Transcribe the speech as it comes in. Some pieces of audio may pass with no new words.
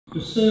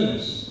to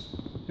service,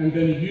 and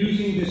then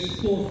using this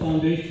core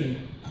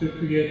foundation to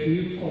create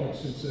new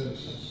products and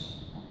services.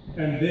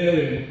 And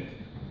therein,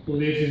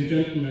 ladies and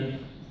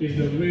gentlemen, is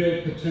the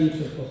real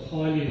potential for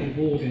highly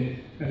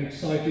rewarding and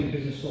exciting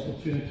business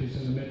opportunities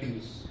in the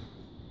Midlands.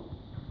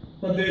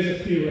 But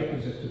there's a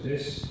prerequisite to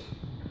this,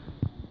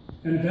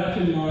 and that,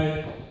 in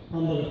my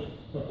humble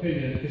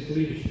opinion, is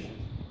leadership.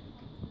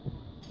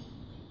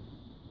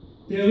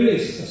 There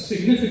is a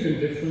significant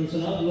difference,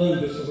 and I've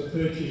learned this over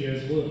 30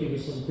 years working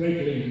with some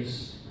great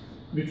leaders,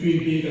 between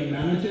being a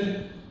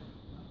manager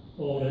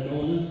or an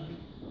owner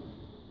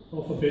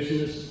of a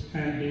business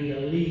and being a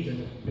leader of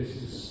a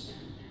business.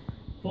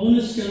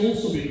 Owners can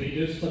also be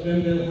leaders, but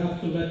then they'll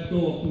have to let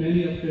go of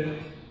many of their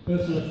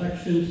personal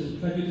affections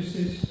and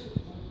prejudices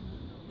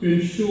to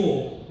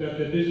ensure that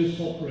the business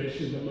operates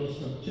in the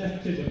most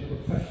objective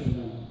and professional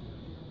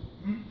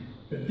manner.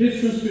 The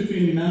difference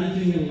between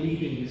managing and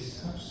leading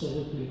is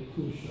absolutely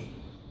crucial.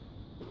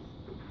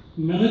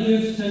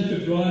 Managers tend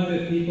to drive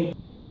their people,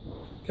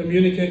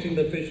 communicating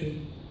the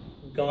vision,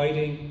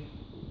 guiding,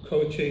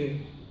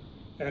 coaching,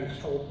 and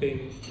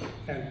helping,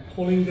 and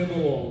pulling them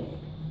along.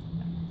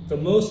 The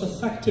most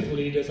effective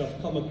leaders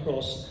I've come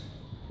across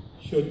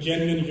show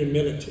genuine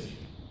humility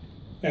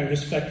and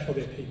respect for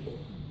their people.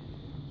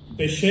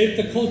 They shape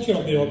the culture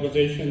of the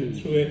organization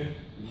through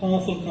a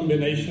powerful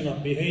combination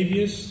of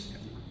behaviors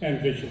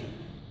and vision.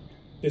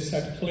 They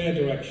set clear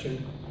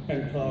direction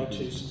and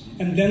priorities,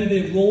 and then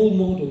they role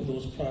model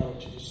those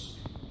priorities.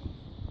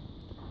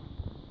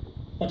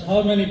 But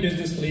how many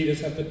business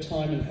leaders have the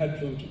time and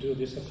headroom to do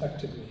this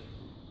effectively?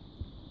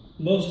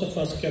 Most of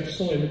us get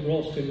so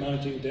engrossed in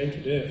managing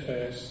day-to-day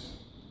affairs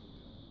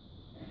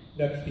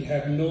that we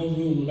have no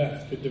room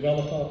left to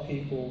develop our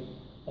people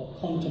or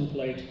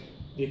contemplate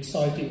the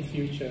exciting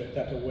future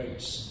that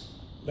awaits,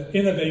 the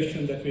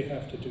innovation that we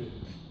have to do.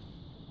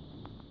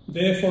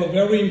 Therefore, a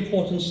very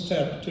important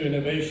step to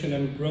innovation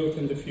and growth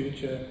in the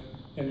future,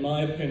 in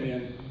my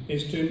opinion,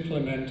 is to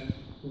implement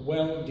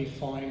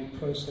well-defined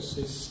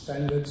processes,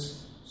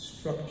 standards,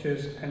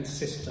 structures, and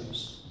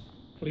systems.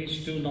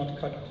 Please do not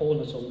cut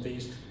corners on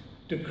these,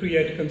 to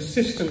create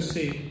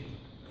consistency,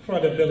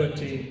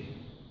 credibility,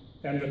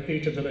 and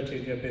repeatability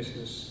in your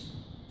business.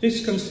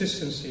 This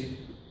consistency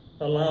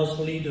allows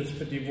leaders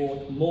to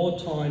devote more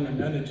time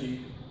and energy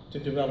to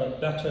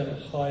develop better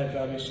and higher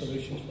value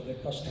solutions for their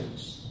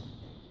customers.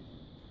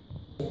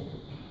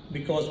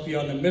 Because we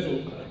are in the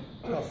middle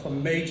of a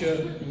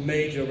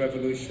major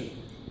revolution.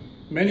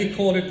 Many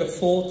call it the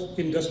fourth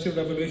industrial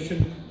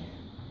revolution,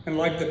 and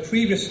like the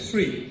previous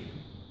three,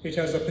 it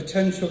has the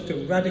potential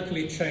to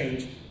radically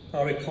change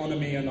our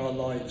economy and our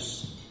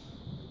lives.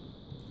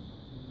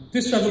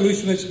 This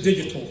revolution is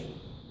digital.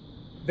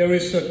 There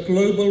is a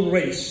global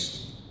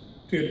race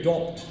to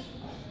adopt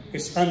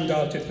its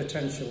undoubted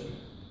potential.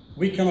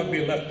 We cannot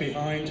be left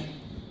behind,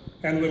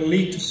 and will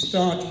need to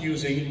start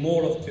using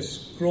more of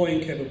this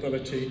growing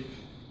capability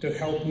to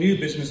help new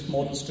business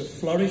models to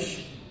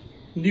flourish,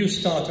 new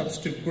startups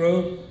to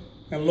grow,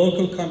 and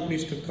local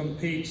companies to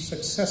compete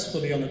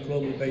successfully on a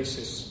global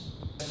basis.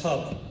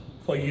 Hub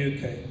for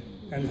UK,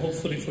 and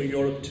hopefully for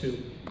Europe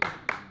too.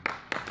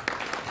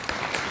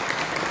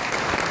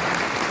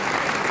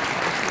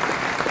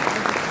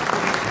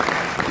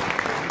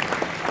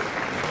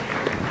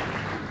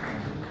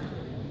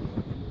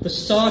 The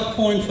start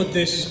point for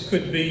this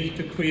could be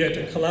to create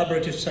a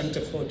collaborative centre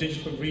for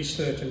digital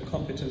research and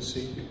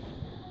competency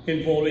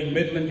involving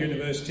Midland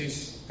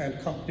universities and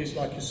companies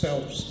like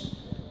yourselves.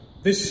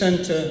 This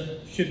centre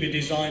should be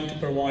designed to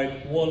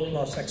provide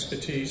world-class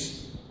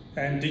expertise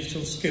and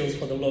digital skills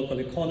for the local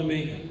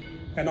economy,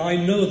 and I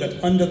know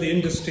that under the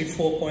Industry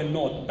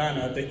 4.0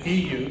 banner, the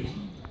EU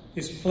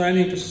is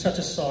planning to set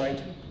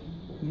aside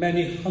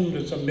many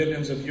hundreds of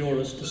millions of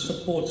euros to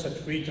support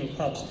such regional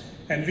hubs.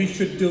 And we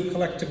should do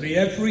collectively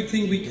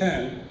everything we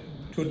can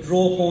to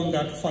draw upon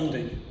that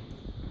funding.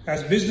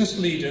 As business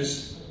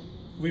leaders,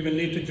 we will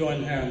need to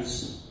join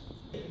hands,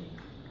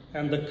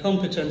 and the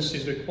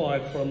competencies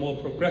required for a more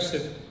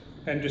progressive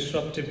and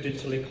disruptive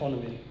digital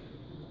economy.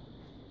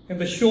 In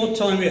the short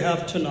time we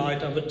have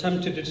tonight, I've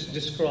attempted to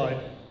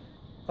describe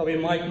how we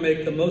might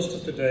make the most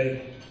of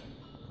today,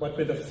 but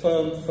with a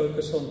firm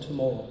focus on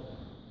tomorrow.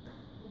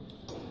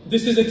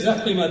 This is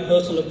exactly my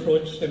personal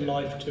approach in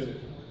life too.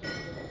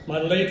 My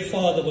late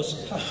father was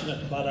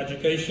passionate about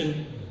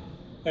education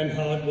and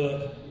hard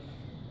work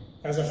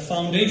as a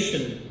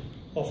foundation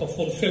of a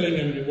fulfilling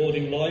and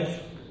rewarding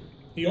life.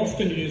 He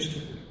often used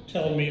to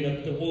tell me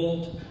that the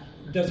world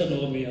doesn't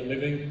owe me a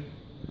living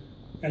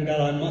and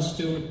that I must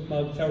do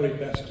my very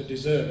best to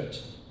deserve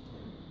it.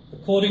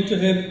 According to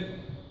him,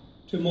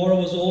 tomorrow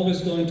was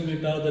always going to be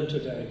better than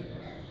today,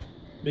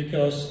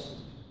 because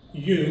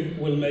you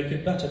will make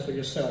it better for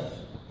yourself,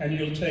 and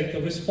you'll take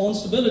the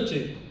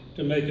responsibility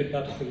to make it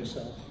better for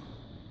yourself.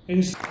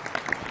 And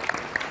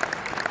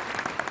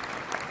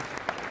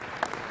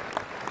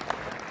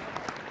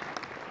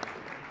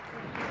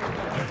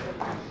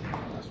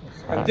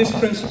this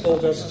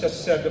principle, as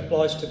just said,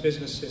 applies to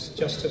businesses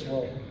just as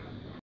well.